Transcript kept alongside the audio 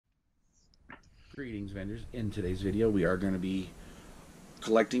Greetings, vendors. In today's video, we are going to be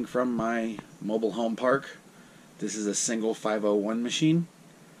collecting from my mobile home park. This is a single 501 machine.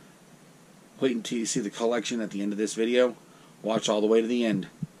 Wait until you see the collection at the end of this video. Watch all the way to the end.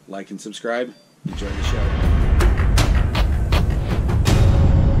 Like and subscribe. Enjoy the show.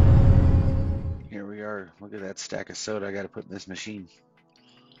 Here we are. Look at that stack of soda I got to put in this machine.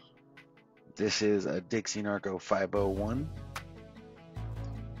 This is a Dixie Narco 501.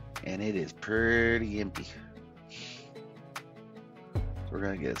 And it is pretty empty. So we're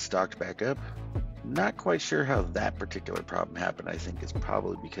going to get it stocked back up. Not quite sure how that particular problem happened. I think it's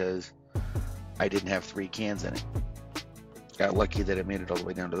probably because I didn't have 3 cans in it. Got lucky that it made it all the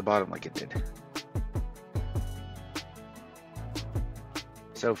way down to the bottom like it did.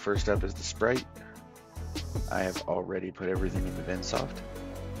 So first up is the Sprite. I have already put everything in the VenSoft.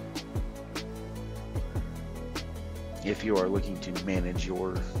 If you are looking to manage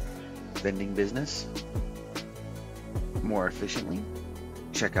your vending business more efficiently,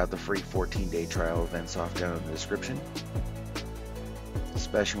 check out the free 14-day trial of VenSoft down in the description.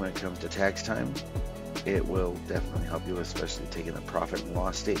 Especially when it comes to tax time, it will definitely help you, especially taking the profit and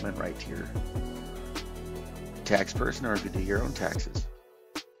loss statement right to your tax person, or if you do your own taxes.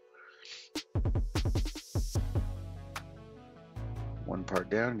 One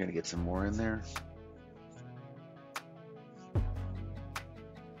part down, I'm going to get some more in there.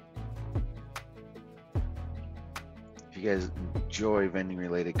 If you guys enjoy vending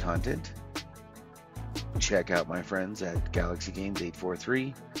related content, check out my friends at Galaxy Games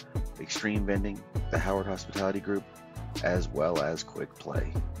 843, Xtreme Vending, the Howard Hospitality Group, as well as Quik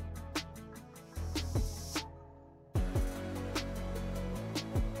Play.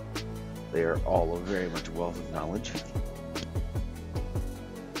 They are all very much a wealth of knowledge.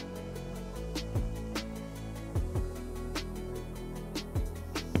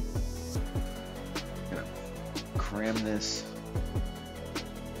 Cram this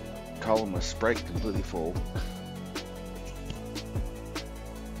column with Sprite completely full.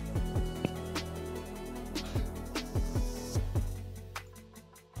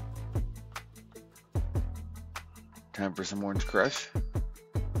 Time for some Orange Crush.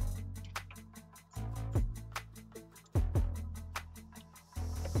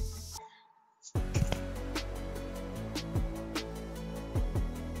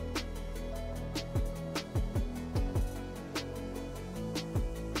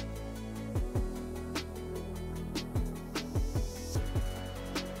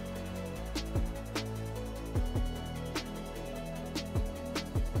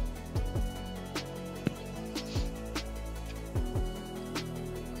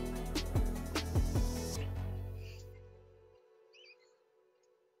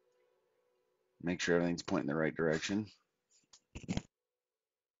 Make sure everything's pointing in the right direction.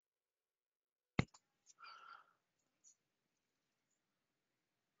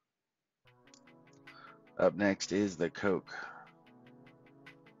 Up next is the Coke.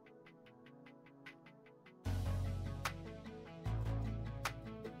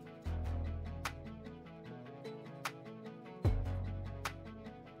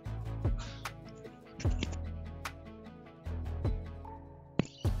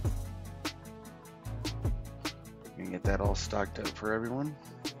 Get that all stocked up for everyone.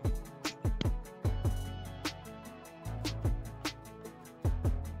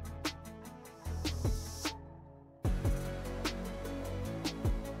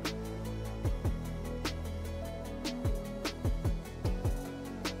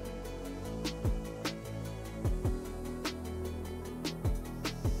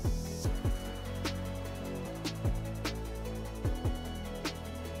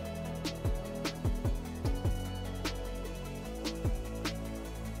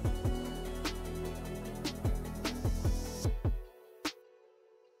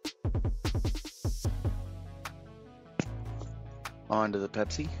 On to the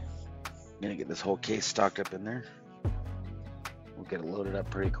Pepsi. I'm gonna get this whole case stocked up in there. We'll get it loaded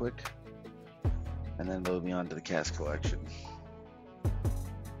up pretty quick, and then load me on to the cask collection.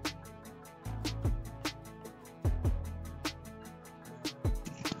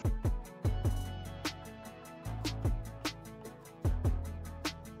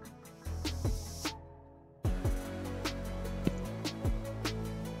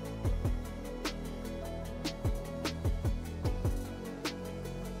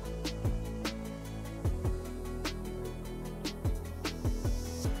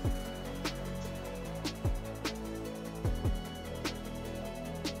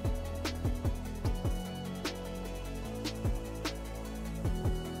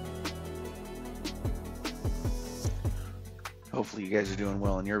 Hopefully you guys are doing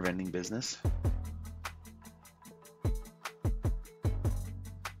well in your vending business.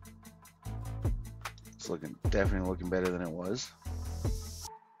 definitely looking better than it was.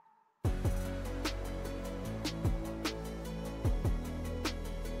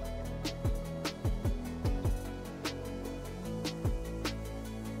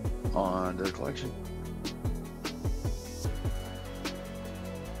 On to the collection.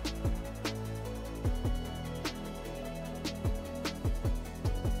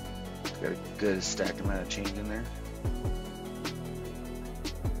 Got a good stacked amount of change in there.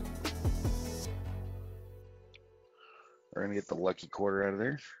 We're gonna get the lucky quarter out of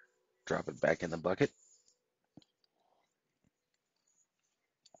there. Drop it back in the bucket.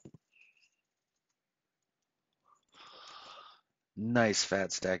 Nice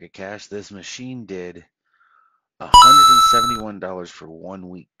fat stack of cash. This machine did $171 for 1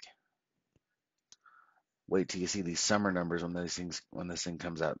 week. Wait till you see these summer numbers when this thing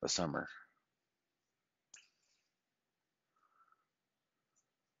comes out in the summer.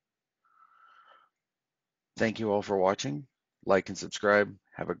 Thank you all for watching. Like and subscribe.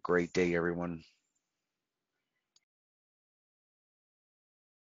 Have a great day, everyone.